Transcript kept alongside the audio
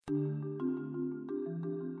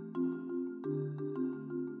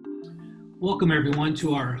Welcome, everyone,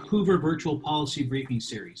 to our Hoover Virtual Policy Briefing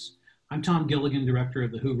Series. I'm Tom Gilligan, Director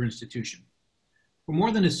of the Hoover Institution. For more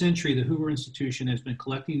than a century, the Hoover Institution has been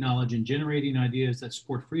collecting knowledge and generating ideas that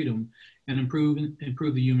support freedom and improve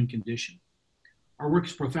the human condition. Our work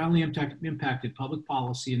has profoundly impacted public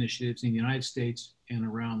policy initiatives in the United States and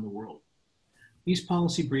around the world. These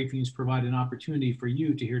policy briefings provide an opportunity for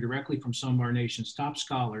you to hear directly from some of our nation's top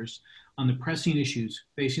scholars on the pressing issues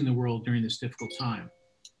facing the world during this difficult time.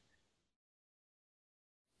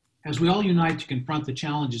 As we all unite to confront the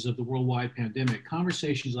challenges of the worldwide pandemic,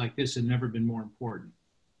 conversations like this have never been more important.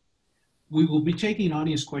 We will be taking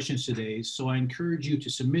audience questions today, so I encourage you to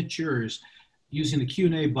submit yours using the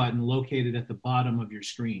Q&A button located at the bottom of your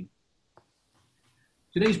screen.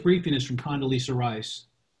 Today's briefing is from Condoleezza Rice,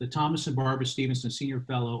 the Thomas and Barbara Stevenson Senior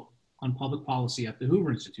Fellow on Public Policy at the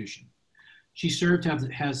Hoover Institution. She served as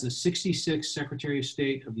the 66th Secretary of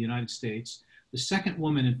State of the United States, the second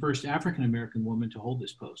woman and first African-American woman to hold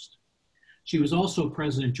this post. She was also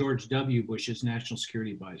President George W. Bush's National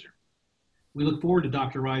Security Advisor. We look forward to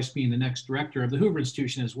Dr. Rice being the next director of the Hoover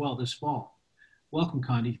Institution as well this fall. Welcome,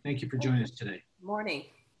 Condi. Thank you for joining us today. Morning.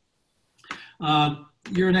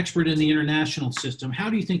 You're an expert in the international system. How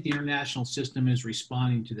do you think the international system is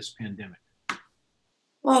responding to this pandemic?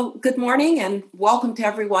 Well, good morning and welcome to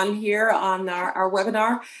everyone here on our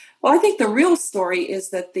webinar. Well, I think the real story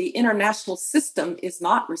is that the international system is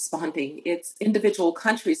not responding. It's individual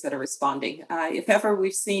countries that are responding. If ever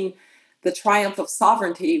we've seen the triumph of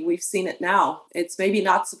sovereignty, we've seen it now. It's maybe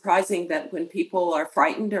not surprising that when people are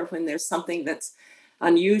frightened or when there's something that's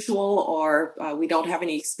unusual or we don't have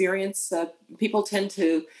any experience, people tend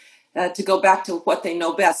to go back to what they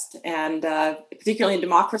know best. And particularly in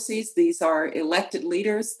democracies, these are elected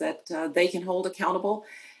leaders that they can hold accountable.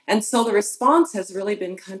 And so the response has really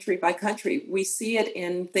been country by country. We see it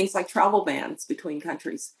in things like travel bans between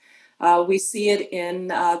countries. We see it in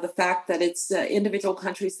the fact that it's individual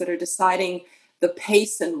countries that are deciding the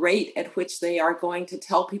pace and rate at which they are going to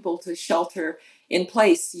tell people to shelter in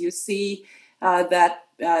place. You see that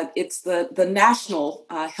it's the national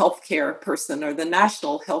healthcare person or the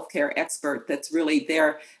national healthcare expert that's really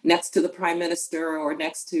there next to the prime minister or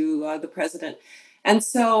next to the president. And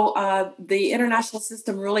so the international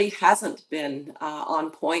system really hasn't been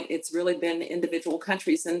on point. It's really been individual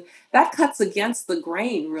countries. And that cuts against the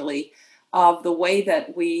grain, really, of the way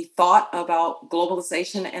that we thought about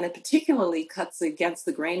globalization. And it particularly cuts against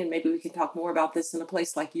the grain, and maybe we can talk more about this in a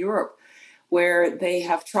place like Europe, where they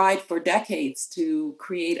have tried for decades to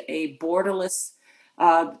create a borderless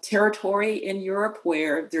territory in Europe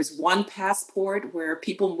where there's one passport, where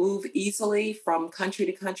people move easily from country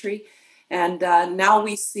to country. And now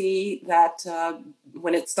we see that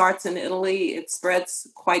when it starts in Italy, it spreads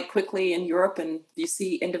quite quickly in Europe, and you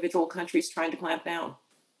see individual countries trying to clamp down.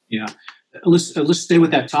 Yeah, let's stay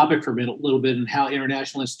with that topic for a little bit and how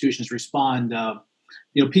international institutions respond.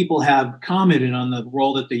 People have commented on the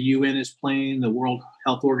role that the UN is playing, the World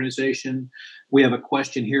Health Organization. We have a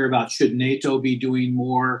question here about should NATO be doing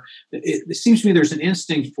more? It seems to me there's an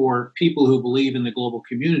instinct for people who believe in the global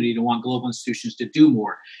community to want global institutions to do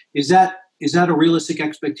more. Is that a realistic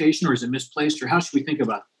expectation, or is it misplaced, or how should we think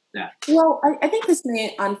about that? Well, I think this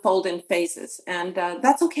may unfold in phases, and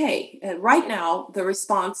that's okay. Right now, the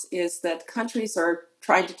response is that countries are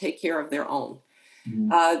trying to take care of their own.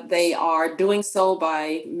 Mm-hmm. They are doing so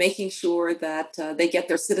by making sure that they get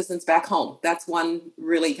their citizens back home. That's one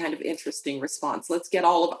really kind of interesting response. Let's get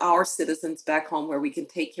all of our citizens back home where we can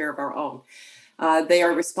take care of our own. They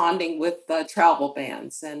are responding with travel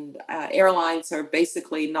bans, and airlines are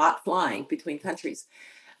basically not flying between countries.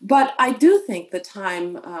 But I do think the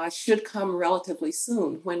time should come relatively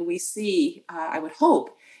soon when we see, I would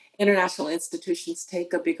hope, international institutions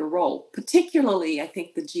take a bigger role. Particularly, I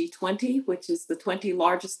think the G20, which is the 20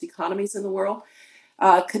 largest economies in the world,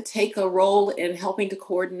 could take a role in helping to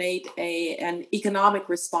coordinate an economic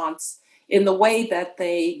response in the way that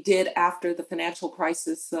they did after the financial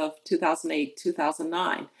crisis of 2008,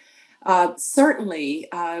 2009. Certainly,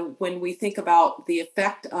 when we think about the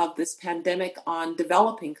effect of this pandemic on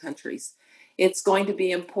developing countries, it's going to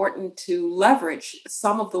be important to leverage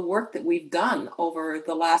some of the work that we've done over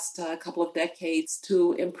the last couple of decades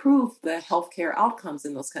to improve the healthcare outcomes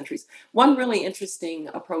in those countries. One really interesting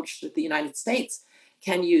approach that the United States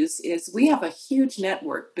can use is we have a huge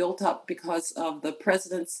network built up because of the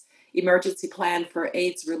president's emergency plan for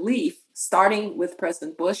AIDS relief, starting with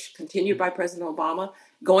President Bush, continued by President Obama,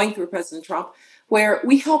 going through President Trump, where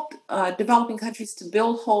we helped developing countries to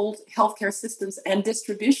build whole healthcare systems and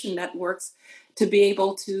distribution networks to be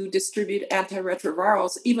able to distribute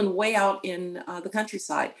antiretrovirals even way out in the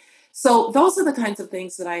countryside. So those are the kinds of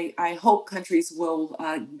things that I hope countries will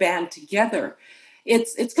band together.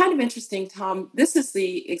 It's kind of interesting, Tom. This is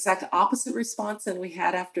the exact opposite response than we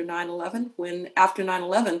had after 9/11. When after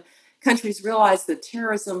 9/11, countries realized that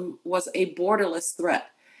terrorism was a borderless threat,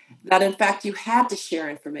 that in fact you had to share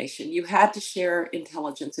information, you had to share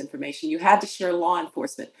intelligence information, you had to share law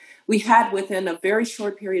enforcement. We had within a very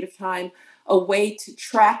short period of time a way to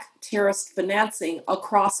track terrorist financing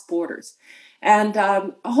across borders. And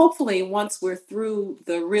hopefully, once we're through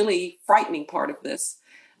the really frightening part of this,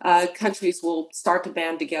 countries will start to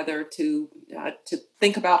band together to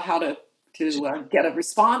think about how to get a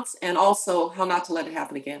response and also how not to let it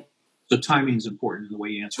happen again. So timing is important in the way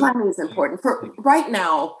you answer Timing is important. For right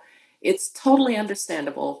now, it's totally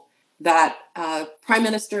understandable that prime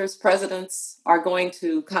ministers, presidents are going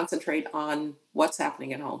to concentrate on what's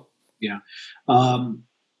happening at home. Yeah.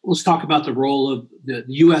 Let's talk about the role of the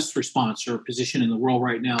U.S. response or position in the world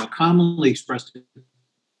right now. Commonly expressed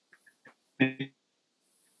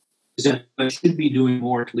is that we should be doing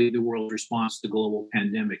more to lead the world's response to the global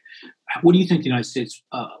pandemic. What do you think the United States?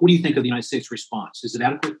 What do you think of the United States response? Is it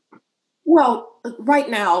adequate? Well, right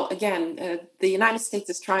now, again, the United States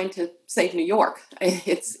is trying to save New York.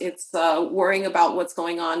 It's worrying about what's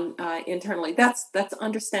going on internally. That's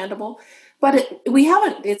understandable, but we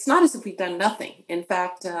haven't. It's not as if we've done nothing. In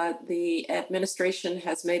fact, the administration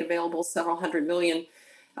has made available several hundred million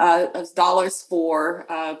of dollars for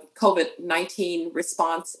COVID-19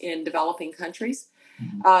 response in developing countries.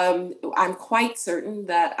 I'm quite certain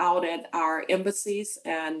that out at our embassies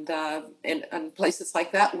and places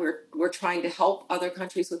like that, we're trying to help other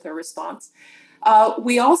countries with their response.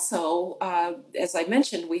 We also, as I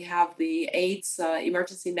mentioned, we have the AIDS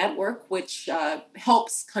Emergency Network, which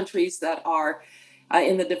helps countries that are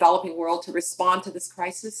in the developing world to respond to this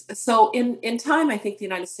crisis. So in time, I think the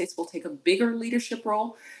United States will take a bigger leadership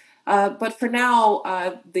role. But for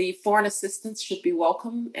now, the foreign assistance should be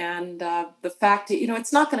welcome. And the fact that,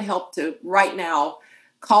 it's not going to help to right now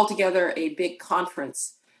call together a big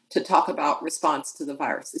conference to talk about response to the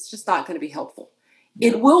virus. It's just not going to be helpful.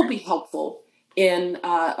 It will be helpful in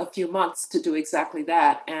a few months to do exactly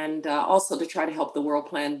that, and also to try to help the world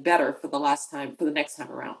plan better for the next time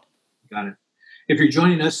around. Got it. If you're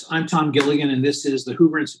joining us, I'm Tom Gilligan, and this is the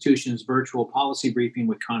Hoover Institution's virtual policy briefing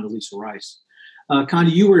with Condoleezza Rice.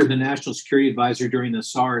 Connie, you were the National Security Advisor during the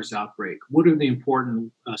SARS outbreak. What are the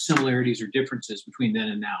important similarities or differences between then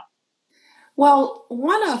and now? Well,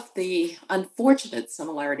 one of the unfortunate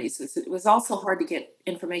similarities is it was also hard to get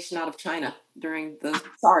information out of China during the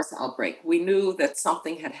SARS outbreak. We knew that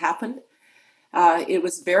something had happened. It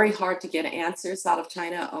was very hard to get answers out of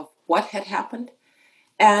China of what had happened.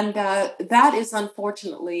 And that is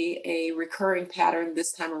unfortunately a recurring pattern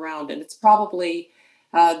this time around. And it's probably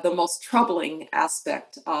the most troubling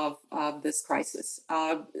aspect of this crisis.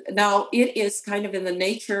 Now, it is in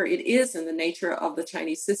the nature of the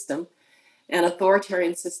Chinese system, an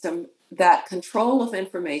authoritarian system, that control of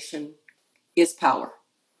information is power.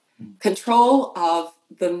 Control of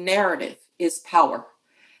the narrative is power.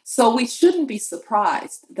 So we shouldn't be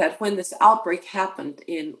surprised that when this outbreak happened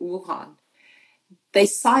in Wuhan, they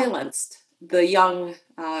silenced the young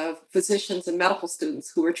physicians and medical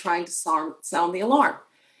students who were trying to sound the alarm.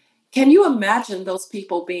 Can you imagine those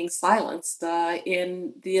people being silenced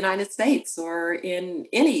in the United States or in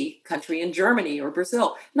any country, in Germany or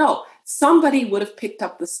Brazil? No, somebody would have picked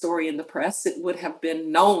up the story in the press. It would have been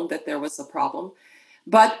known that there was a problem.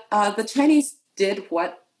 But the Chinese did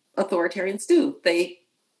what authoritarians do. They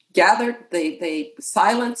gathered, they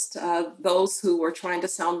silenced those who were trying to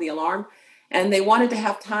sound the alarm, and they wanted to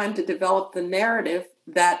have time to develop the narrative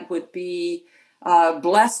that would be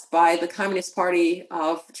blessed by the Communist Party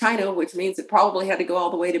of China, which means it probably had to go all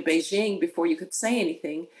the way to Beijing before you could say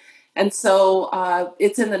anything. And so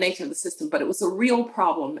it's in the nature of the system, but it was a real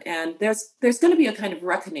problem. And there's going to be a kind of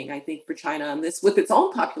reckoning, I think, for China on this with its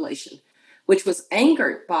own population, which was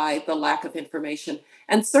angered by the lack of information.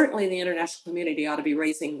 And certainly the international community ought to be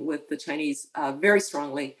raising with the Chinese very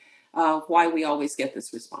strongly why we always get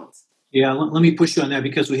this response. Yeah, let me push you on that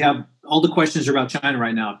because we have all the questions are about China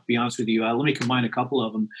right now, to be honest with you. Let me combine a couple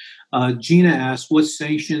of them. Gina asked, what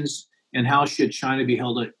sanctions and how should China be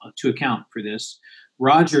held to account for this?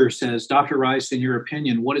 Roger says, Dr. Rice, in your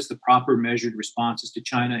opinion, what is the proper measured responses to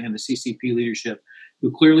China and the CCP leadership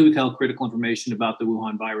who clearly withheld critical information about the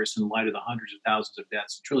Wuhan virus in light of the hundreds of thousands of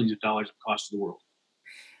deaths and trillions of dollars of cost to the world?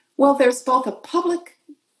 Well, there's both a public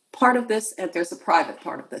part of this and there's a private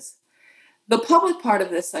part of this. The public part of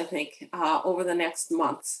this, I think, over the next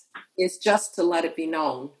months is just to let it be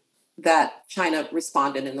known that China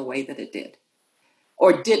responded in the way that it did.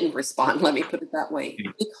 or didn't respond, let me put it that way,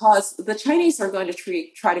 because the Chinese are going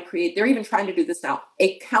to try to create, they're even trying to do this now,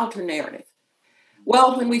 a counter narrative.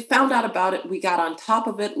 Well, when we found out about it, we got on top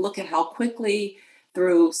of it. Look at how quickly,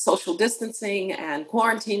 through social distancing and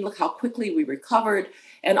quarantine, look how quickly we recovered.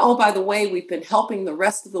 And oh, by the way, we've been helping the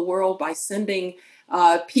rest of the world by sending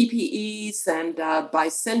PPEs and by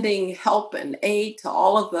sending help and aid to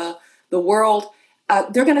all of the world.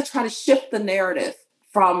 They're going to try to shift the narrative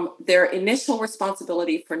from their initial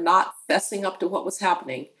responsibility for not fessing up to what was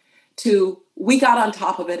happening to we got on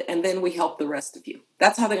top of it and then we helped the rest of you.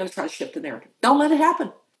 That's how they're going to try to shift the narrative. Don't let it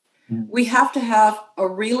happen. We have to have a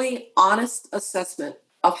really honest assessment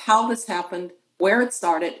of how this happened, where it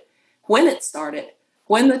started, when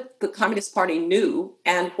the Communist Party knew,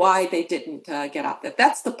 and why they didn't get out there.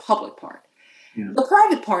 That's the public part. Yeah. The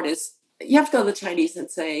private part is you have to go to the Chinese and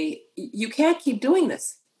say, you can't keep doing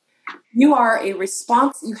this. You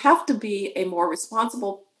have to be a more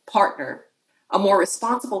responsible partner, a more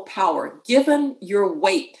responsible power, given your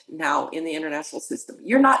weight now in the international system.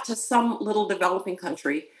 You're not just some little developing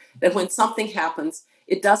country that when something happens,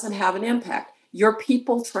 it doesn't have an impact. Your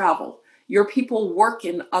people travel. Your people work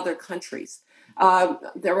in other countries.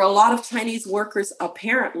 There were a lot of Chinese workers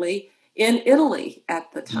apparently in Italy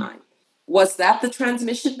at the time. Was that the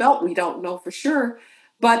transmission belt? We don't know for sure.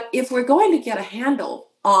 But if we're going to get a handle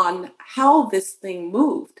on how this thing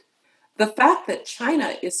moved, the fact that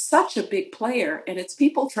China is such a big player and its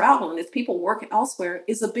people travel and its people work elsewhere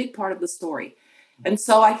is a big part of the story. And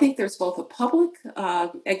so I think there's both a public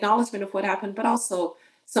acknowledgement of what happened, but also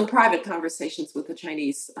some private conversations with the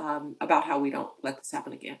Chinese about how we don't let this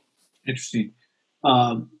happen again. Interesting.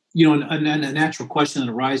 And a natural question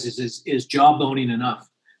that arises is jawboning enough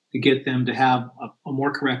to get them to have a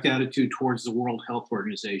more correct attitude towards the World Health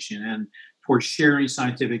Organization and towards sharing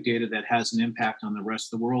scientific data that has an impact on the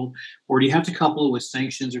rest of the world? Or do you have to couple it with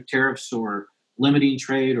sanctions or tariffs or limiting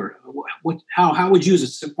trade? Or how would you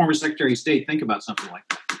as a former Secretary of State think about something like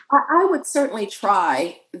that? I would certainly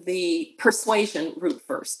try the persuasion route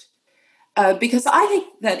first. Because I think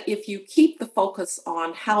that if you keep the focus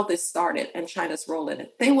on how this started and China's role in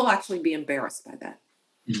it, they will actually be embarrassed by that.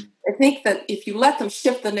 Mm-hmm. I think that if you let them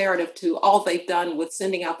shift the narrative to all they've done with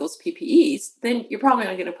sending out those PPEs, then you're probably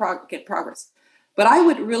not going to get progress. But I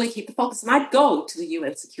would really keep the focus, and I'd go to the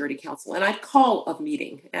UN Security Council and I'd call a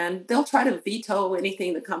meeting, and they'll try to veto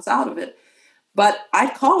anything that comes out of it. But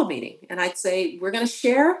I'd call a meeting and I'd say, we're going to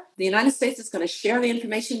share, the United States is going to share the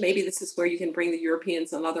information. Maybe this is where you can bring the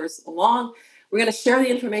Europeans and others along. We're going to share the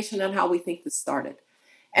information on how we think this started.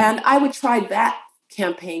 And I would try that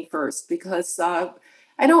campaign first because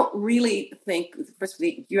I don't really think, first,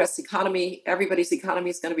 the U.S. economy, everybody's economy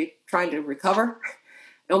is going to be trying to recover.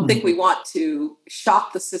 I don't think we want to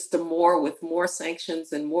shock the system more with more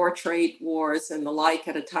sanctions and more trade wars and the like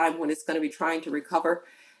at a time when it's going to be trying to recover.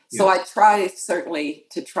 So I try certainly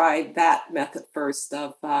to try that method first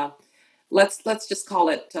of let's just call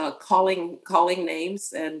it calling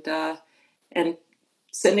names and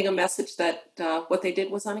sending a message that what they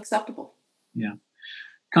did was unacceptable. Yeah.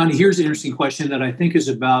 Connie, here's an interesting question that I think is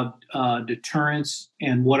about deterrence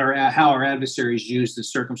and how our adversaries use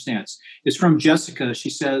this circumstance. It's from Jessica. She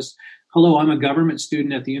says, "Hello, I'm a government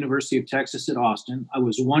student at the University of Texas at Austin. I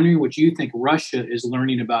was wondering what you think Russia is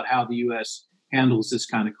learning about how the U.S. handles this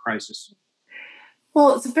kind of crisis."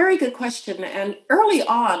 Well, it's a very good question. And early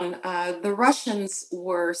on, the Russians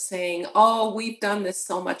were saying, oh, we've done this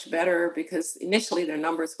so much better because initially their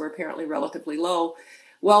numbers were apparently relatively low.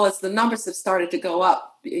 Well, as the numbers have started to go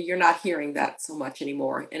up, you're not hearing that so much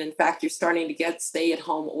anymore. And in fact, you're starting to get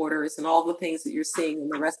stay-at-home orders and all the things that you're seeing in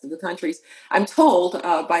the rest of the countries. I'm told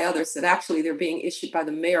by others that actually they're being issued by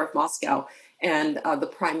the mayor of Moscow and the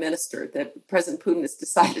prime minister, that President Putin has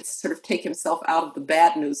decided to sort of take himself out of the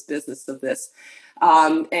bad news business of this.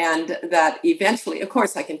 And that eventually, of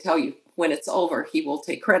course, I can tell you when it's over, he will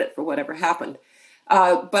take credit for whatever happened.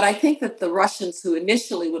 But I think that the Russians who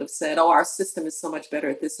initially would have said, oh, our system is so much better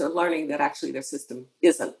at this, are learning that actually their system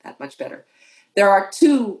isn't that much better. There are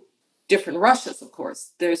two different Russias, of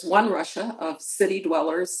course. There's one Russia of city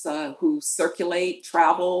dwellers who circulate,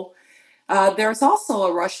 travel. There's also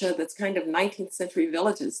a Russia that's kind of 19th century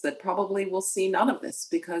villages that probably will see none of this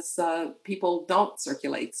because people don't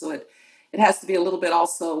circulate. So it has to be a little bit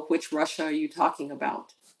also which Russia are you talking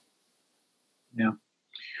about? Yeah.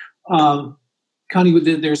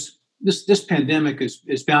 Connie, there's this pandemic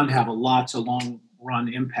is bound to have lots of long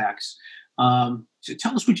run impacts. So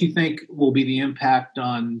tell us what you think will be the impact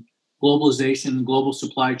on globalization, global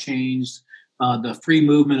supply chains, the free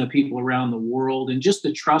movement of people around the world, and just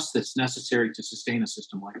the trust that's necessary to sustain a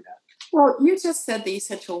system like that. Well, you just said the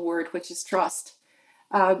essential word, which is trust.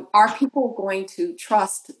 are people going to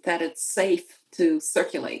trust that it's safe to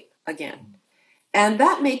circulate again? And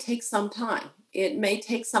that may take some time. It may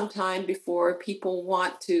take some time before people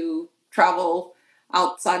want to travel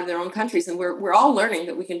outside of their own countries. And we're all learning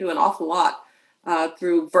that we can do an awful lot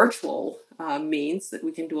through virtual means, that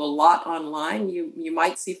we can do a lot online. You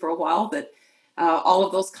might see for a while that all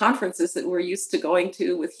of those conferences that we're used to going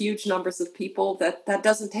to with huge numbers of people, that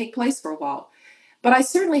doesn't take place for a while. But I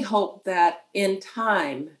certainly hope that in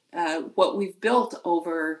time, what we've built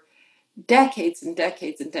over decades and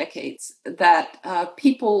decades and decades, that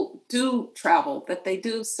people do travel, that they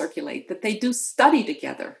do circulate, that they do study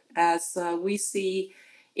together, as we see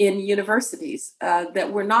in universities,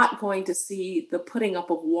 that we're not going to see the putting up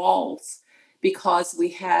of walls because we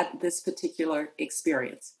had this particular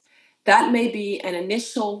experience. That may be an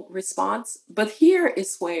initial response, but here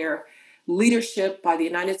is where leadership by the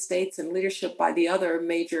United States and leadership by the other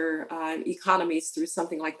major economies through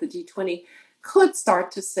something like the G20 could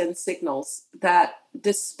start to send signals that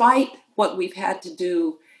despite what we've had to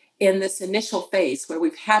do in this initial phase where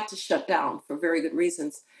we've had to shut down for very good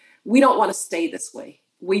reasons, we don't want to stay this way.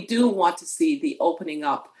 We do want to see the opening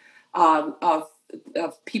up of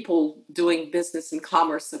people doing business and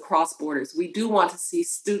commerce across borders. We do want to see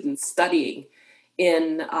students studying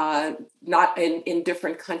in not in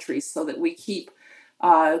different countries so that we keep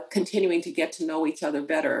continuing to get to know each other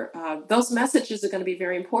better. Those messages are going to be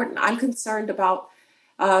very important. I'm concerned about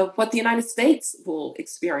what the United States will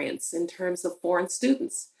experience in terms of foreign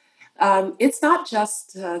students. It's not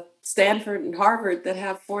just Stanford and Harvard that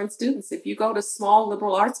have foreign students. If you go to small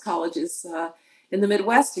liberal arts colleges in the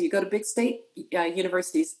Midwest, or you go to big state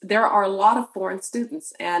universities, there are a lot of foreign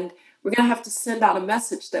students. And we're going to have to send out a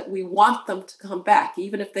message that we want them to come back,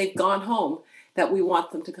 even if they've gone home, that we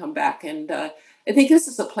want them to come back. And I think this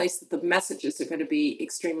is a place that the messages are going to be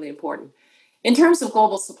extremely important. In terms of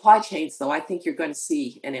global supply chains, though, I think you're going to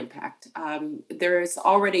see an impact. There are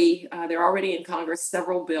already in Congress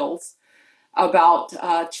several bills about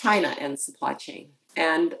China and supply chain.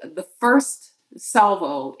 And the first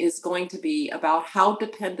salvo is going to be about how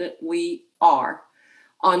dependent we are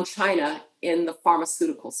on China in the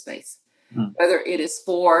pharmaceutical space. Whether it is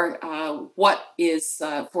for what is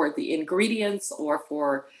for the ingredients or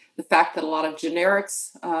for the fact that a lot of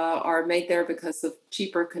generics are made there because of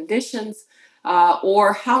cheaper conditions,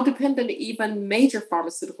 or how dependent even major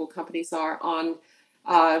pharmaceutical companies are on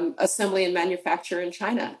assembly and manufacture in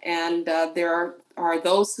China. And there are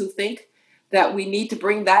those who think that we need to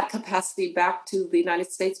bring that capacity back to the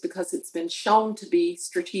United States because it's been shown to be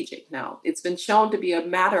strategic now. It's been shown to be a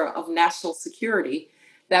matter of national security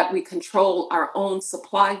that we control our own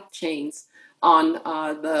supply chains on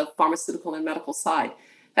the pharmaceutical and medical side.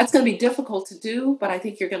 That's going to be difficult to do, but I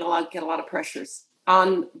think you're going to get a lot of pressures.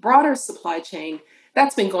 On broader supply chain,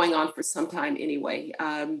 that's been going on for some time anyway.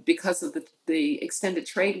 Because of the extended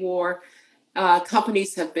trade war,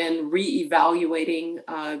 companies have been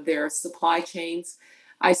reevaluating their supply chains.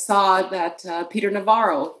 I saw that Peter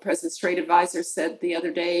Navarro, President's trade advisor, said the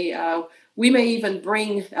other day, we may even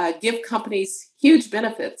give companies huge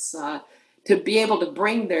benefits to be able to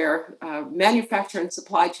bring their manufacturing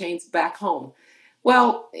supply chains back home.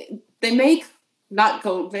 Well, they may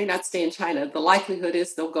not stay in China. The likelihood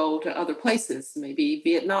is they'll go to other places, maybe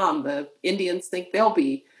Vietnam. The Indians think they'll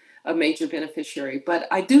be a major beneficiary. But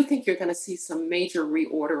I do think you're going to see some major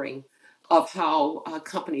reordering of how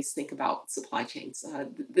companies think about supply chains.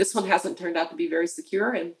 This one hasn't turned out to be very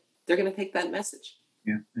secure, and they're going to take that message.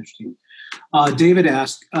 Yeah, interesting. David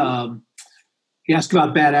asked, he asked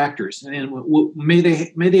about bad actors, and may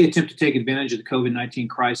they attempt to take advantage of the COVID-19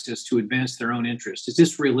 crisis to advance their own interests? Is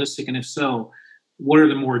this realistic? And if so, what are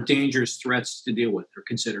the more dangerous threats to deal with or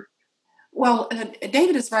consider? Well,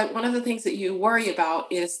 David is right. One of the things that you worry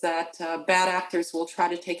about is that bad actors will try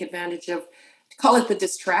to take advantage of, call it the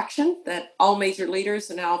distraction, that all major leaders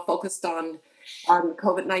are now focused on the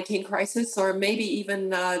COVID-19 crisis, or maybe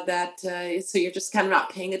even so you're just kind of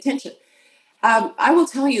not paying attention. I will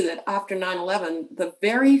tell you that after 9/11, the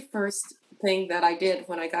very first thing that I did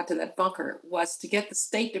when I got to that bunker was to get the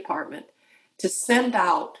State Department to send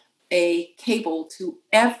out a cable to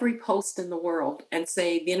every post in the world and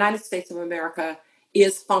say, the United States of America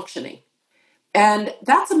is functioning. And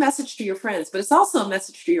that's a message to your friends, but it's also a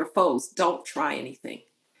message to your foes. Don't try anything.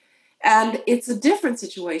 And it's a different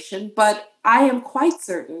situation, but I am quite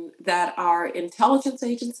certain that our intelligence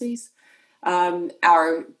agencies,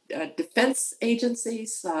 our defense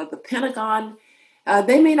agencies, the Pentagon,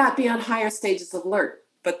 they may not be on higher stages of alert,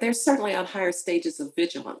 but they're certainly on higher stages of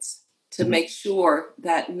vigilance to make sure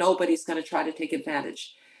that nobody's going to try to take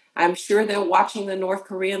advantage. I'm sure they're watching the North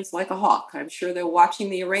Koreans like a hawk. I'm sure they're watching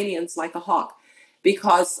the Iranians like a hawk,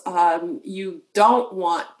 because you don't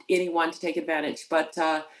want anyone to take advantage. But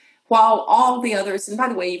while all the others, and by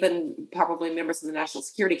the way, even probably members of the National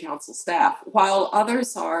Security Council staff, while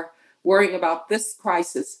others are worrying about this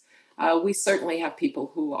crisis, we certainly have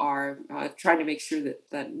people who are trying to make sure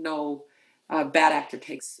that no bad actor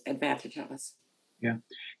takes advantage of us. Yeah.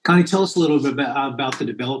 Connie, tell us a little bit about the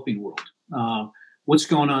developing world. What's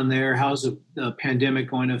going on there? How's the pandemic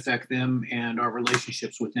going to affect them and our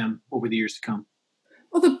relationships with them over the years to come?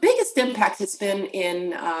 Well, the biggest impact has been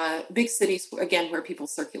in big cities, again, where people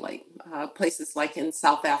circulate. Places like in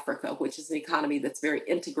South Africa, which is an economy that's very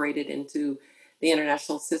integrated into the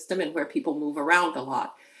international system and where people move around a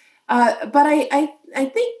lot. But I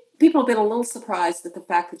think people have been a little surprised at the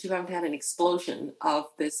fact that you haven't had an explosion of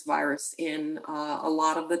this virus in a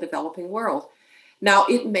lot of the developing world. Now,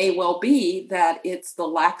 it may well be that it's the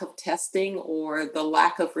lack of testing or the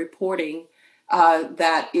lack of reporting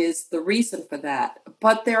that is the reason for that.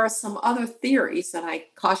 But there are some other theories, and I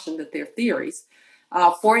caution that they're theories.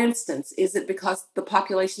 For instance, is it because the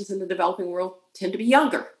populations in the developing world tend to be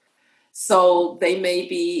younger? So they may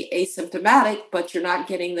be asymptomatic, but you're not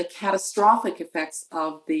getting the catastrophic effects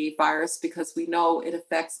of the virus, because we know it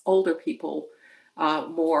affects older people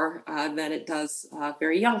more than it does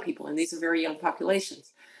very young people. And these are very young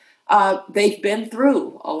populations. They've been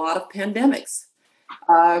through a lot of pandemics.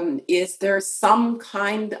 Is there some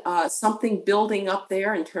kind, something building up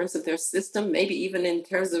there in terms of their system, maybe even in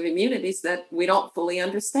terms of immunities that we don't fully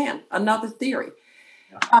understand? Another theory.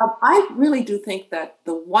 I really do think that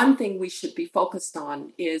the one thing we should be focused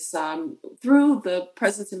on is through the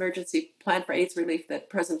President's Emergency Plan for AIDS Relief that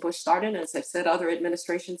President Bush started, and as I've said, other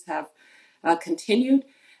administrations have continued.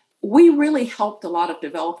 We really helped a lot of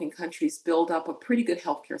developing countries build up a pretty good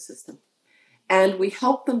healthcare system. And we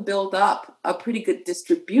helped them build up a pretty good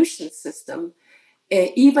distribution system,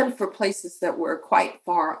 even for places that were quite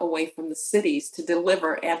far away from the cities, to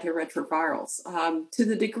deliver antiretrovirals. To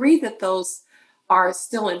the degree that those are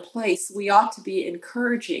still in place, we ought to be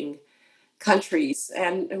encouraging countries,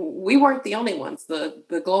 and we weren't the only ones.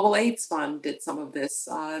 The Global AIDS Fund did some of this.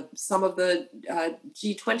 Some of the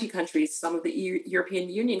G20 countries, some of the European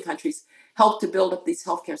Union countries helped to build up these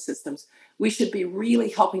healthcare systems. We should be really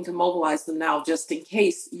helping to mobilize them now, just in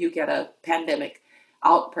case you get a pandemic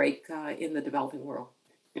outbreak in the developing world.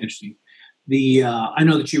 Interesting. I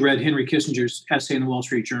know that you read Henry Kissinger's essay in the Wall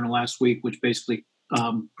Street Journal last week, which basically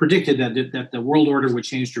predicted that the world order would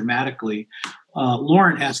change dramatically.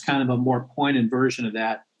 Lauren has kind of a more pointed version of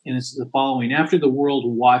that, and it's the following: after the world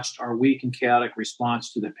watched our weak and chaotic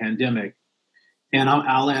response to the pandemic, and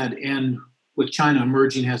I'll add, and with China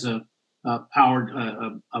emerging as a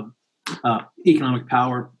economic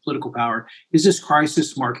power, political power, is this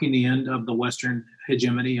crisis marking the end of the Western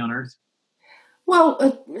hegemony on Earth?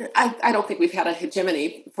 Well, I don't think we've had a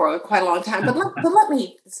hegemony for quite a long time, but let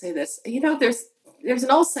me say this. You know, there's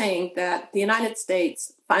an old saying that the United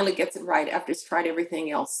States finally gets it right after it's tried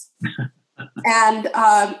everything else. And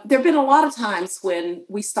there have been a lot of times when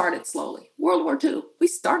we started slowly. World War II, we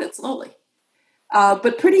started slowly.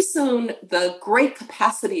 But pretty soon, the great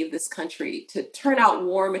capacity of this country to turn out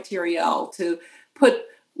war material, to put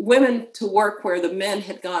women to work where the men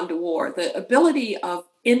had gone to war, the ability of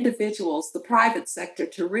individuals, the private sector,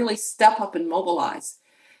 to really step up and mobilize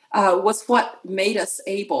was what made us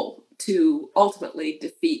able to ultimately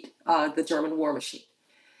defeat the German war machine.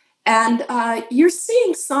 And you're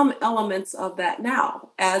seeing some elements of that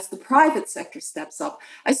now as the private sector steps up.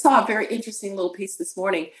 I saw a very interesting little piece this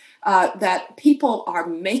morning that people are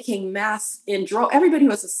making masks in everybody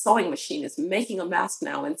who has a sewing machine is making a mask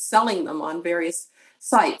now and selling them on various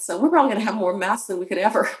sites. So we're probably going to have more masks than we could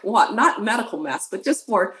ever want. Not medical masks, but just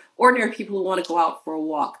for ordinary people who want to go out for a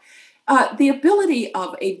walk. The ability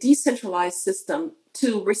of a decentralized system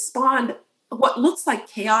to respond what looks like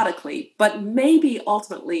chaotically, but maybe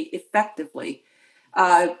ultimately effectively,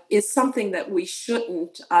 is something that we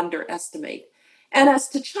shouldn't underestimate. And as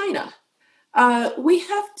to China, we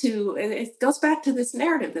have to, and it goes back to this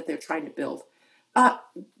narrative that they're trying to build. That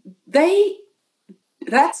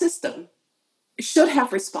system should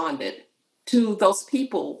have responded to those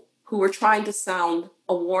people who were trying to sound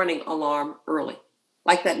a warning alarm early,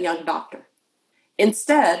 like that young doctor.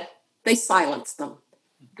 Instead, they silenced them.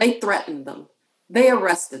 They threatened them. They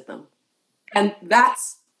arrested them. And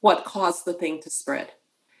that's what caused the thing to spread.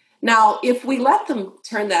 Now, if we let them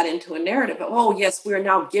turn that into a narrative of, oh, yes, we're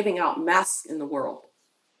now giving out masks in the world,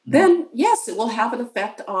 then yes, it will have an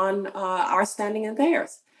effect on our standing and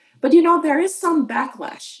theirs. But, there is some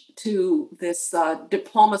backlash to this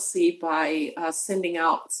diplomacy by sending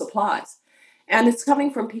out supplies. And it's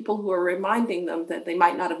coming from people who are reminding them that they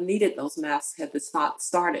might not have needed those masks had this not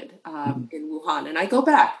started in Wuhan. And I go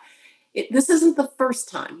back. This isn't the first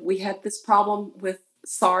time. We had this problem with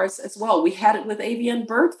SARS as well. We had it with avian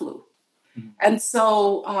bird flu. And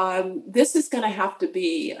so this is going to have to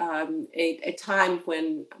be a time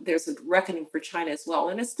when there's a reckoning for China as well.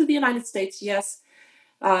 And as to the United States, yes,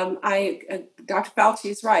 Dr.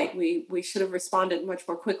 Fauci is right. We should have responded much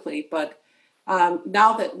more quickly. But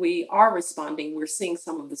now that we are responding, we're seeing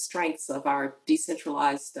some of the strengths of our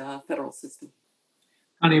decentralized federal system.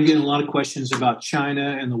 Connie, I'm getting a lot of questions about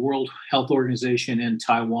China and the World Health Organization and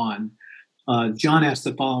Taiwan. John asked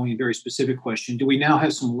the following very specific question. Do we now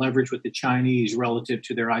have some leverage with the Chinese relative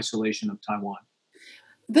to their isolation of Taiwan?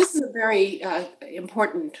 This is a very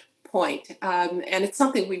important point, and it's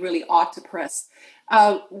something we really ought to press.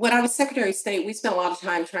 When I was Secretary of State, we spent a lot of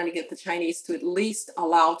time trying to get the Chinese to at least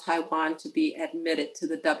allow Taiwan to be admitted to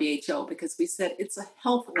the WHO because we said it's a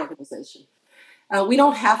health organization. We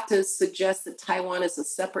don't have to suggest that Taiwan is a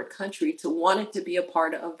separate country to want it to be a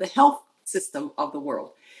part of the health system of the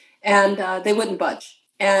world. And they wouldn't budge.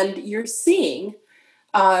 And you're seeing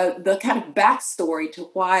the kind of backstory to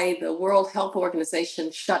why the World Health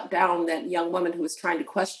Organization shut down that young woman who was trying to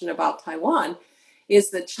question about Taiwan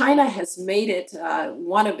is that China has made it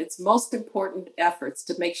one of its most important efforts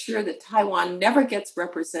to make sure that Taiwan never gets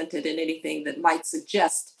represented in anything that might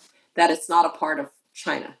suggest that it's not a part of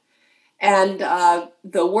China. And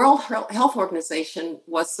the World Health Organization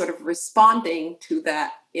was sort of responding to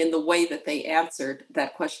that in the way that they answered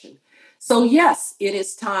that question. So yes, it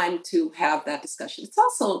is time to have that discussion. It's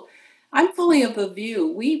also, I'm fully of the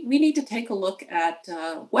view, we need to take a look at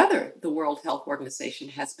whether the World Health Organization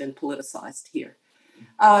has been politicized here.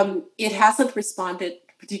 It hasn't responded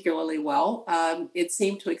particularly well. It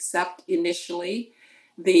seemed to accept initially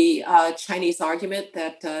the Chinese argument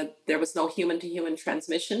that there was no human-to-human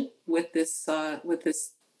transmission with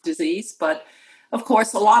this disease, but of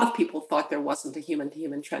course, a lot of people thought there wasn't a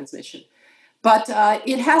human-to-human transmission. But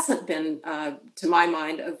it hasn't been, to my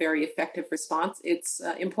mind, a very effective response. It's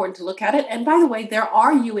important to look at it. And by the way, there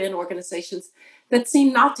are UN organizations that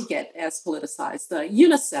seem not to get as politicized.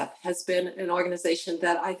 UNICEF has been an organization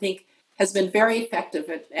that I think has been very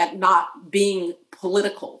effective at not being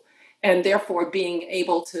political, and therefore being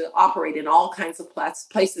able to operate in all kinds of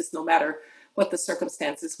places, no matter what the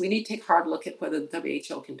circumstances. We need to take a hard look at whether the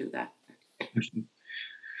WHO can do that.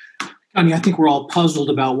 I mean, I think we're all puzzled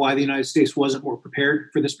about why the United States wasn't more prepared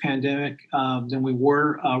for this pandemic than we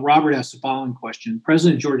were. Robert asked the following question.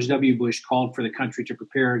 President George W. Bush called for the country to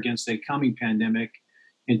prepare against a coming pandemic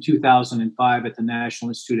in 2005 at the National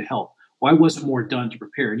Institute of Health. Why wasn't more done to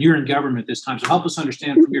prepare? And you're in government this time, so help us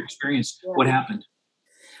understand from your experience what happened.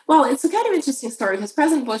 Well, it's a kind of interesting story because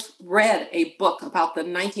President Bush read a book about the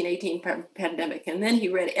 1918 pandemic, and then he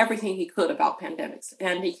read everything he could about pandemics.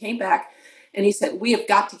 And he came back and he said, we have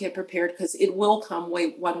got to get prepared because it will come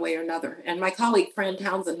one way or another. And my colleague, Fran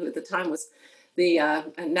Townsend, who at the time was the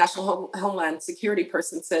National Homeland Security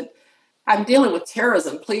person, said, I'm dealing with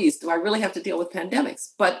terrorism, please. Do I really have to deal with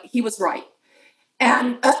pandemics? But he was right.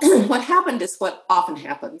 And what happened is what often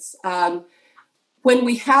happens. When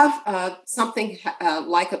we have something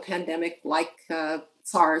like a pandemic, like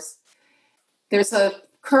SARS, there's a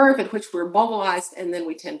curve at which we're mobilized and then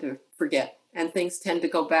we tend to forget and things tend to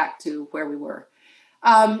go back to where we were.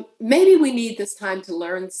 Maybe we need this time to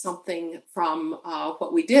learn something from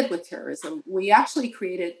what we did with terrorism. We actually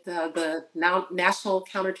created the National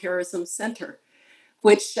Counterterrorism Center,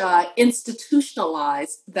 which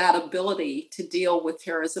institutionalized that ability to deal with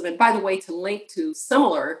terrorism. And by the way, to link to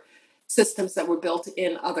similar systems that were built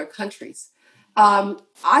in other countries.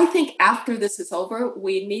 I think after this is over,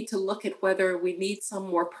 we need to look at whether we need some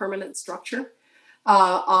more permanent structure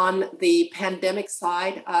on the pandemic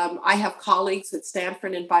side. I have colleagues at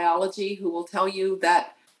Stanford in biology who will tell you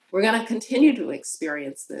that we're going to continue to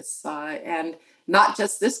experience this, and not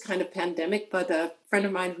just this kind of pandemic, but a friend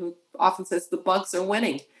of mine who often says the bugs are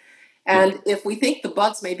winning. And if we think the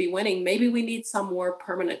bugs may be winning, maybe we need some more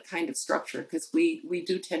permanent kind of structure because we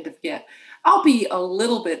do tend to forget. I'm a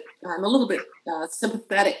little bit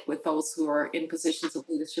sympathetic with those who are in positions of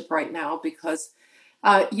leadership right now because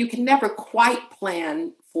you can never quite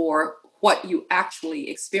plan for what you actually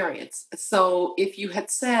experience. So if you had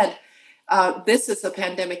said, this is a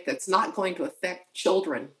pandemic that's not going to affect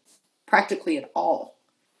children practically at all,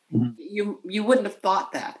 you wouldn't have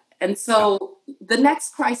thought that. And so the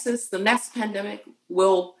next crisis, the next pandemic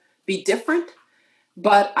will be different.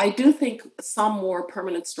 But I do think some more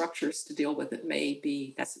permanent structures to deal with it may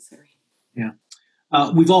be necessary. Yeah.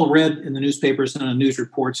 We've all read in the newspapers and on news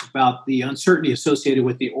reports about the uncertainty associated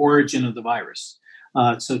with the origin of the virus.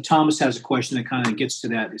 So Thomas has a question that kind of gets to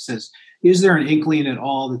that. It says, is there an inkling at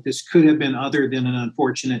all that this could have been other than an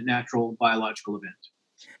unfortunate natural biological event?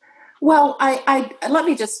 Well, let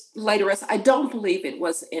me just lay to rest. I don't believe it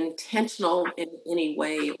was intentional in any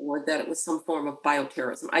way or that it was some form of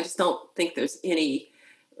bioterrorism. I just don't think there's any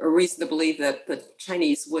reason to believe that the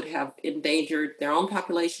Chinese would have endangered their own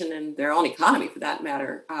population and their own economy, for that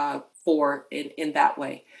matter, for in that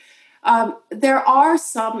way. There are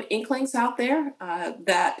some inklings out there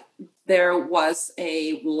that there was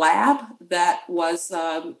a lab that was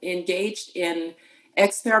engaged in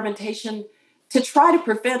experimentation to try to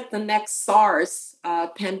prevent the next SARS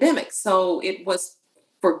pandemic. So it was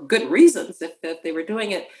for good reasons if they were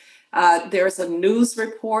doing it. There's a news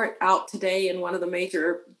report out today in one of the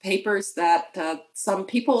major papers that some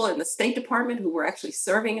people in the State Department who were actually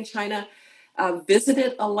serving in China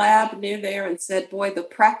visited a lab near there and said, boy, the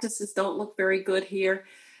practices don't look very good here.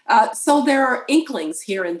 So there are inklings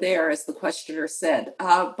here and there, as the questioner said.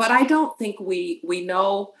 But I don't think we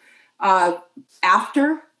know.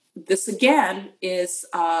 After this, again, is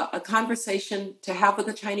a conversation to have with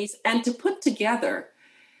the Chinese and to put together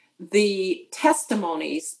the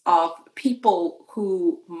testimonies of people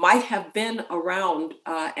who might have been around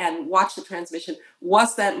and watched the transmission.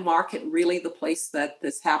 Was that market really the place that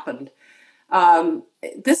this happened?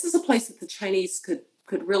 This is a place that the Chinese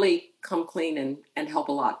could really come clean and help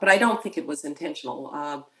a lot. But I don't think it was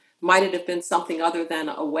intentional. Might it have been something other than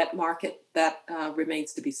a wet market? That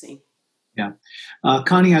remains to be seen. Yeah.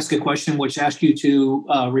 Connie asked a question which asked you to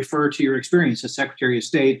refer to your experience as Secretary of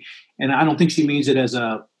State. And I don't think she means it as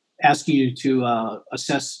asking you to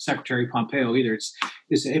assess Secretary Pompeo either. It's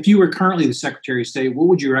if you were currently the Secretary of State, what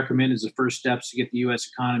would you recommend as the first steps to get the U.S.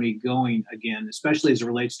 economy going again, especially as it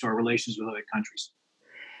relates to our relations with other countries?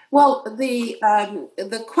 Well,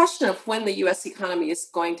 the question of when the U.S. economy is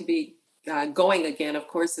going to be going again, of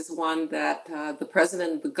course, is one that the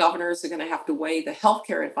president and the governors are going to have to weigh the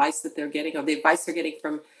healthcare advice that they're getting, or the advice they're getting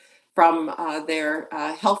from their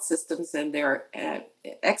health systems and their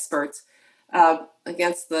experts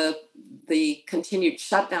against the continued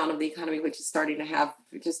shutdown of the economy, which is starting to have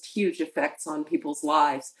just huge effects on people's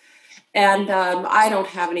lives. And I don't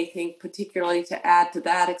have anything particularly to add to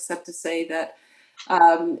that, except to say that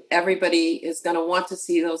everybody is going to want to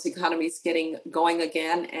see those economies getting going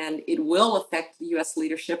again, and it will affect the U.S.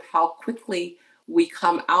 leadership how quickly we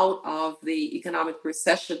come out of the economic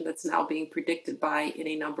recession that's now being predicted by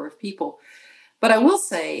any number of people. But I will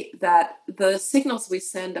say that the signals we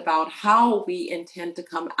send about how we intend to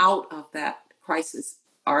come out of that crisis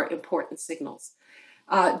are important signals.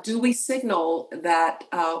 Do we signal that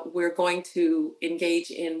we're going to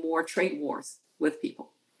engage in more trade wars with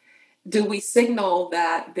people? Do we signal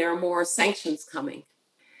that there are more sanctions coming?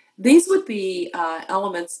 These would be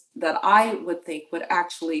elements that I would think would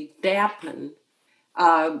actually dampen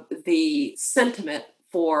the sentiment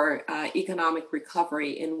for economic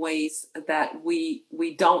recovery in ways that we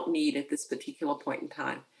don't need at this particular point in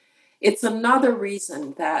time. It's another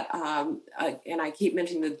reason that, and I keep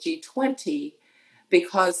mentioning the G20,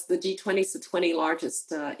 because the G20 is the 20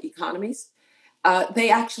 largest economies. They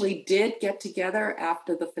actually did get together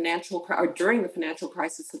after the or during the financial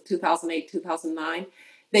crisis of 2008, 2009.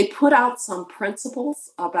 They put out some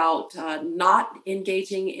principles about not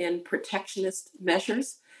engaging in protectionist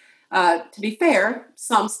measures. To be fair,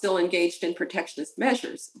 some still engaged in protectionist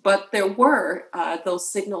measures, but there were those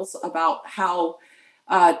signals about how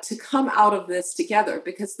to come out of this together,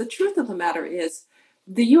 because the truth of the matter is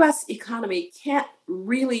the U.S. economy can't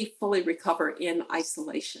really fully recover in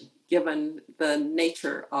isolation, given the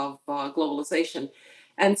nature of globalization.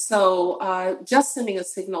 And so just sending a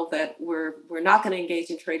signal that we're not going to engage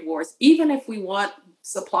in trade wars, even if we want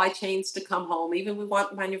supply chains to come home, even if we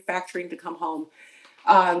want manufacturing to come home,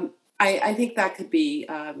 I think that could be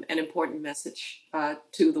an important message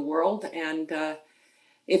to the world. And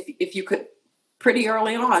if you could pretty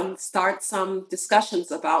early on start some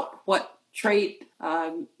discussions about what trade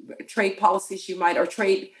policies you might, or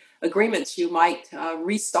trade agreements you might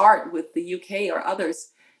restart with the UK or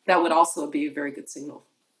others, that would also be a very good signal.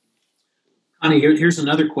 Connie, here's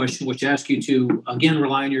another question which asks you to, again,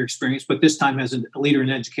 rely on your experience, but this time as a leader in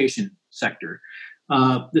the education sector.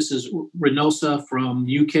 This is Renosa from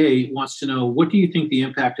UK wants to know, what do you think the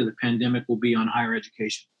impact of the pandemic will be on higher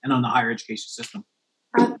education and on the higher education system?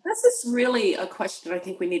 This is really a question I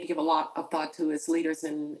think we need to give a lot of thought to as leaders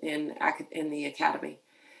in the academy.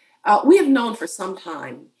 We have known for some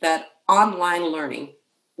time that online learning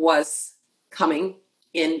was coming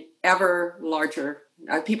in ever larger,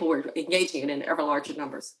 people were engaging in ever larger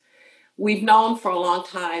numbers. We've known for a long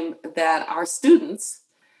time that our students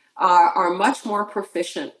are much more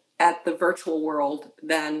proficient at the virtual world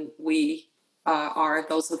than we are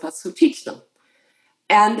those of us who teach them.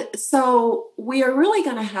 And so we are really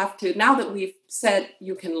going to have to, now that we've said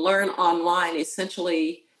you can learn online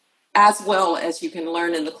essentially as well as you can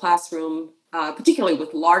learn in the classroom, particularly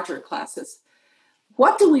with larger classes,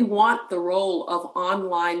 what do we want the role of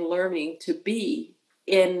online learning to be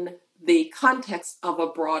in the context of a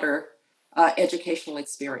broader educational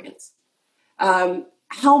experience?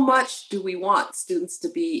 How much do we want students to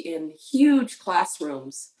be in huge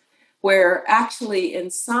classrooms where actually in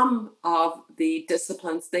some of the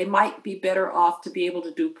disciplines, they might be better off to be able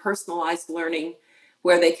to do personalized learning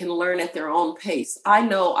where they can learn at their own pace? I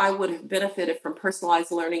know I would have benefited from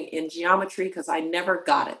personalized learning in geometry because I never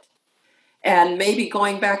got it. And maybe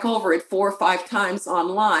going back over it 4 or 5 times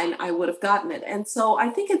online, I would have gotten it. And so I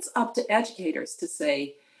think it's up to educators to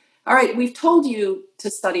say, all right, we've told you to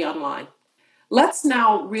study online. Let's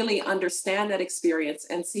now really understand that experience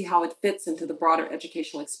and see how it fits into the broader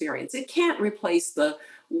educational experience. It can't replace the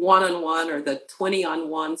one-on-one or the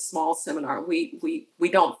 20-on-1 small seminar. We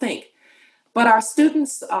don't think. But our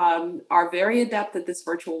students are very adept at this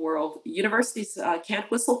virtual world. Universities can't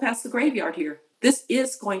whistle past the graveyard here. This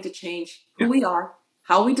is going to change who we are,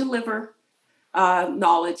 how we deliver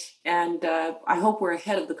knowledge, and I hope we're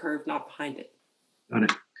ahead of the curve, not behind it. Got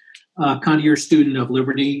it. Connie, you're a student of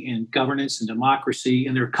liberty and governance and democracy,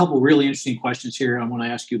 and there are a couple really interesting questions here I want to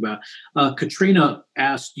ask you about. Katrina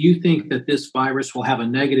asked, do you think that this virus will have a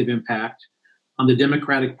negative impact on the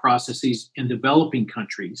democratic processes in developing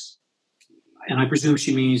countries? And I presume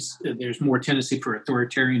she means that there's more tendency for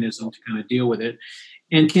authoritarianism to kind of deal with it.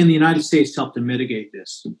 And can the United States help to mitigate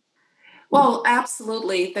this? Well,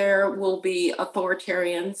 absolutely. There will be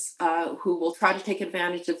authoritarians who will try to take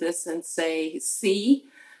advantage of this and say, see,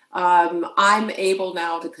 I'm able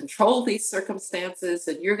now to control these circumstances,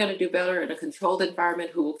 and you're going to do better in a controlled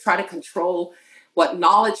environment, who will try to control what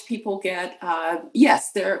knowledge people get.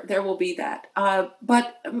 Yes, there will be that.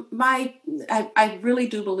 But I really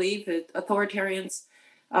do believe that authoritarians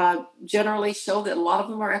generally show that a lot of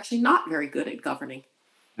them are actually not very good at governing.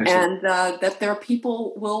 Excellent. And that their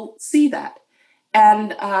people will see that.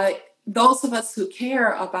 And those of us who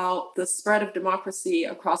care about the spread of democracy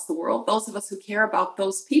across the world, those of us who care about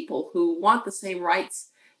those people who want the same rights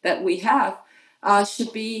that we have,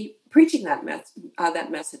 should be preaching that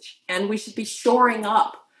message. And we should be shoring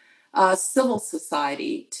up civil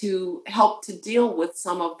society to help to deal with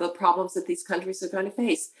some of the problems that these countries are going to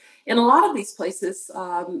face. In a lot of these places,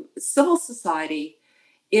 civil society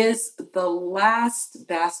is the last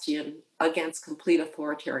bastion against complete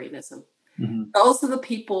authoritarianism. Mm-hmm. Those are the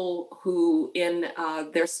people who, in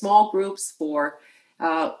their small groups for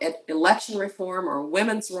election reform or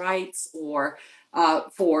women's rights or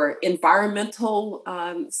for environmental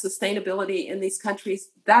sustainability in these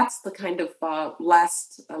countries, that's the kind of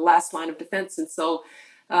last line of defense. And so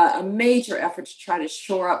a major effort to try to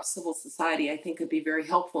shore up civil society, I think, could be very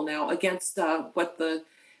helpful now against what the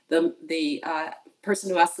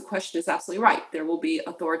person who asked the question is absolutely right. There will be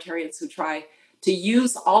authoritarians who try to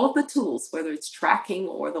use all of the tools, whether it's tracking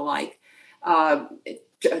or the like,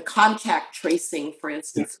 contact tracing, for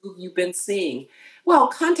instance, who you've been seeing. Well,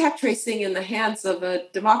 contact tracing in the hands of a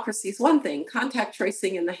democracy is one thing. Contact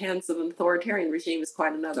tracing in the hands of an authoritarian regime is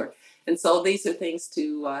quite another. And so these are things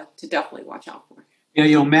to definitely watch out for.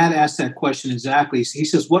 Yeah, Matt asked that question exactly. He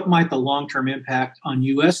says, what might the long-term impact on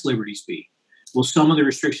U.S. liberties be? Will some of the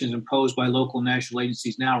restrictions imposed by local and national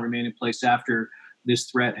agencies now remain in place after this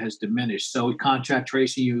threat has diminished? So contact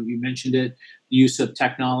tracing, you mentioned it, the use of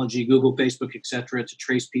technology, Google, Facebook, et cetera, to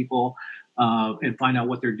trace people and find out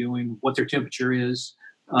what they're doing, what their temperature is.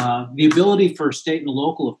 The ability for state and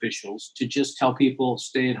local officials to just tell people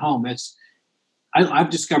stay at home. I've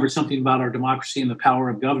discovered something about our democracy and the power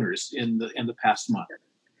of governors in the past month.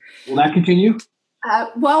 Will that continue?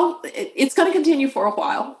 Well, it's going to continue for a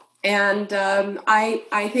while. And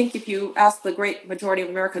I think if you ask the great majority of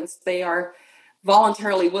Americans, they are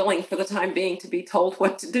voluntarily willing for the time being to be told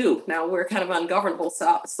what to do. Now, we're kind of ungovernable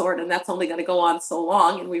sort, and that's only going to go on so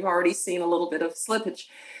long, and we've already seen a little bit of slippage.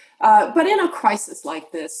 But in a crisis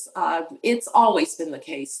like this, it's always been the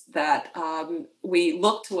case that we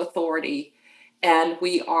look to authority, and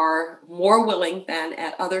we are more willing than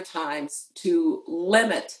at other times to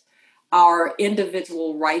limit our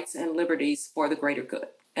individual rights and liberties for the greater good.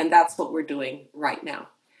 And that's what we're doing right now.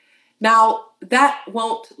 Now, that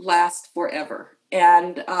won't last forever.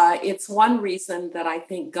 And it's one reason that I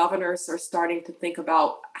think governors are starting to think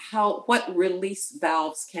about what release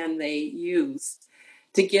valves can they use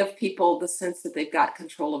to give people the sense that they've got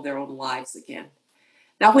control of their own lives again.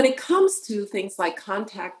 Now, when it comes to things like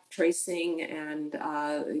contact tracing and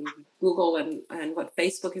Google and what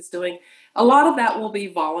Facebook is doing, a lot of that will be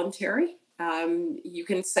voluntary. You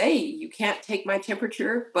can say, you can't take my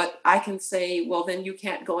temperature, but I can say, well, then you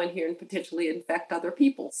can't go in here and potentially infect other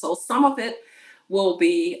people. So some of it will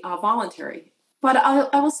be voluntary. But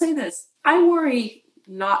I will say this, I worry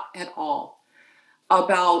not at all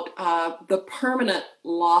about the permanent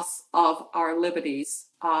loss of our liberties,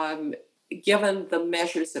 given the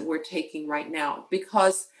measures that we're taking right now,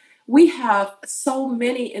 because we have so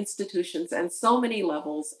many institutions and so many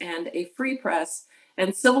levels and a free press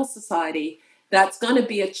and civil society that's going to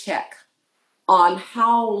be a check on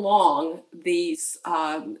how long these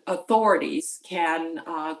authorities can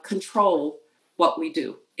control what we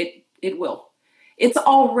do. It will. It's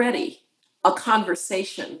already a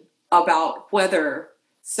conversation about whether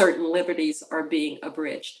certain liberties are being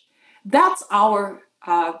abridged. That's our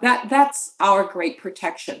great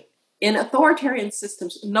protection. In authoritarian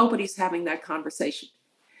systems, nobody's having that conversation.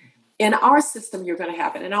 In our system, you're going to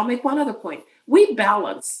have it. And I'll make one other point. We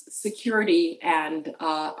balance security and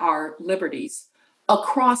our liberties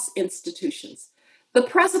across institutions. The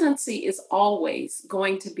presidency is always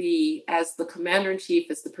going to be, as the commander-in-chief,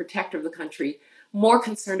 as the protector of the country, more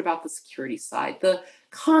concerned about the security side. The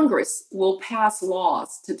Congress will pass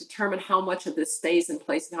laws to determine how much of this stays in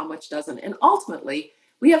place and how much doesn't. And ultimately,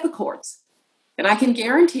 we have the courts. And I can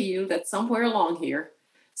guarantee you that somewhere along here,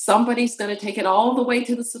 somebody's going to take it all the way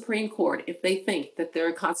to the Supreme Court if they think that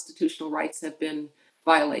their constitutional rights have been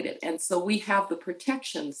violated. And so we have the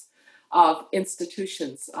protections of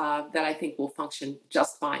institutions that I think will function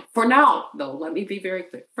just fine. For now, though, let me be very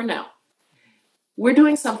clear. For now, we're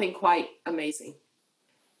doing something quite amazing.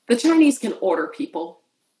 The Chinese can order people,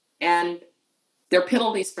 and there are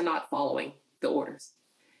penalties for not following the orders.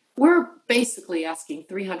 We're basically asking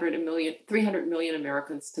 300 million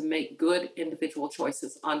Americans to make good individual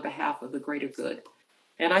choices on behalf of the greater good.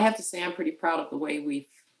 And I have to say, I'm pretty proud of the way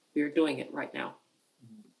we're doing it right now.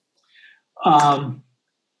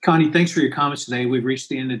 Connie, thanks for your comments today. We've reached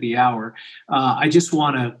the end of the hour. I just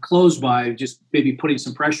want to close by just maybe putting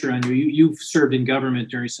some pressure on you. You've served in government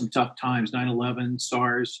during some tough times, 9/11,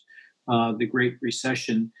 SARS, the Great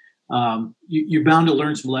Recession. You're bound to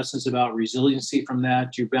learn some lessons about resiliency from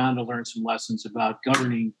that. You're bound to learn some lessons about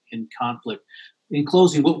governing in conflict. In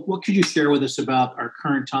closing, what could you share with us about our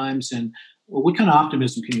current times, and what kind of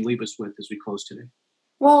optimism can you leave us with as we close today?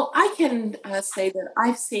 Well, I can say that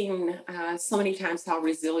I've seen so many times how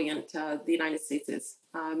resilient the United States is.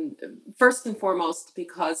 First and foremost,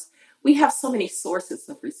 because we have so many sources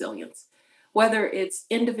of resilience, whether it's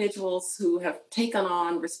individuals who have taken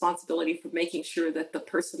on responsibility for making sure that the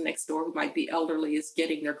person next door who might be elderly is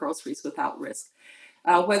getting their groceries without risk,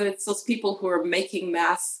 whether it's those people who are making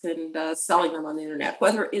masks and selling them on the internet,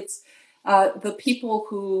 whether it's the people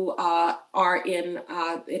who are in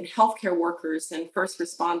healthcare workers and first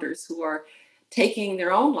responders who are taking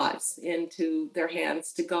their own lives into their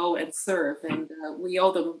hands to go and serve. And we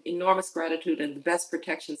owe them enormous gratitude and the best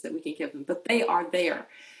protections that we can give them. But they are there.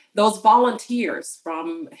 Those volunteers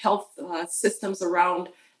from health systems around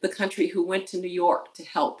the country who went to New York to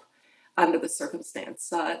help under the circumstance.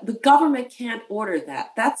 The government can't order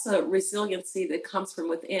that. That's a resiliency that comes from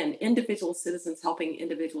within, individual citizens helping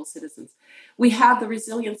individual citizens. We have the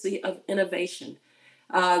resiliency of innovation,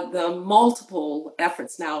 the multiple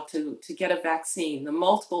efforts now to get a vaccine, the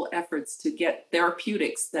multiple efforts to get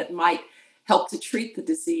therapeutics that might help to treat the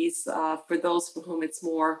disease for those for whom it's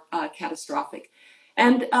more catastrophic.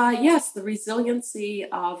 And yes, the resiliency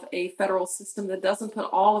of a federal system that doesn't put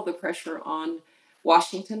all of the pressure on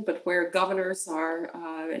Washington, but where governors are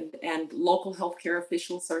and local healthcare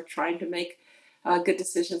officials are trying to make good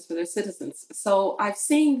decisions for their citizens. So I've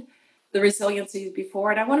seen the resiliency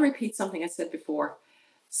before, and I want to repeat something I said before.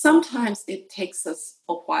 Sometimes it takes us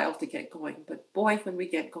a while to get going, but boy, when we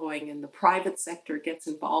get going and the private sector gets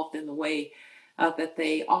involved in the way that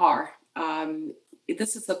they are,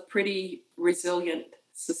 this is a pretty resilient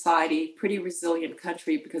society, pretty resilient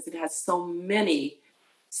country, because it has so many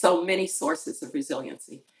sources of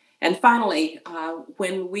resiliency. And finally,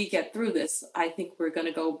 when we get through this, I think we're going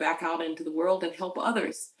to go back out into the world and help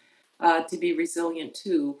others to be resilient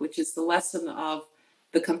too, which is the lesson of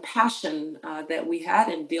the compassion that we had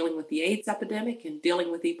in dealing with the AIDS epidemic and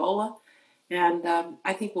dealing with Ebola. And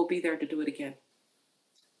I think we'll be there to do it again.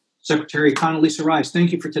 Secretary Condoleezza Rice,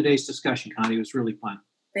 thank you for today's discussion, Connie. It was really fun.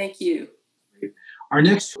 Thank you. Our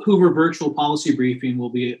next Hoover virtual policy briefing will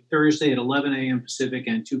be Thursday at 11 a.m. Pacific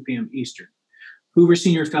and 2 p.m. Eastern. Hoover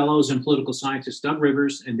Senior Fellows and political scientists Doug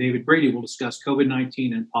Rivers and David Brady will discuss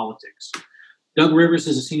COVID-19 and politics. Doug Rivers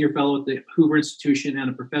is a senior fellow at the Hoover Institution and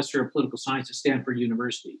a professor of political science at Stanford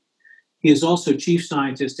University. He is also chief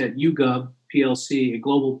scientist at YouGov PLC, a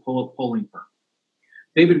global polling firm.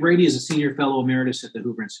 David Brady is a senior fellow emeritus at the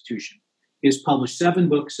Hoover Institution. He has published 7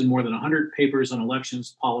 books and more than 100 papers on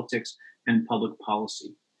elections, politics, and public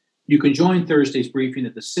policy. You can join Thursday's briefing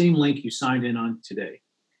at the same link you signed in on today.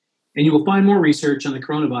 And you will find more research on the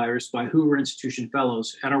coronavirus by Hoover Institution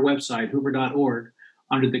Fellows at our website, hoover.org,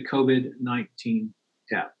 under the COVID-19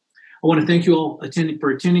 tab. I want to thank you all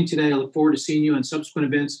for attending today. I look forward to seeing you in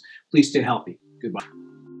subsequent events. Please stay healthy. Goodbye.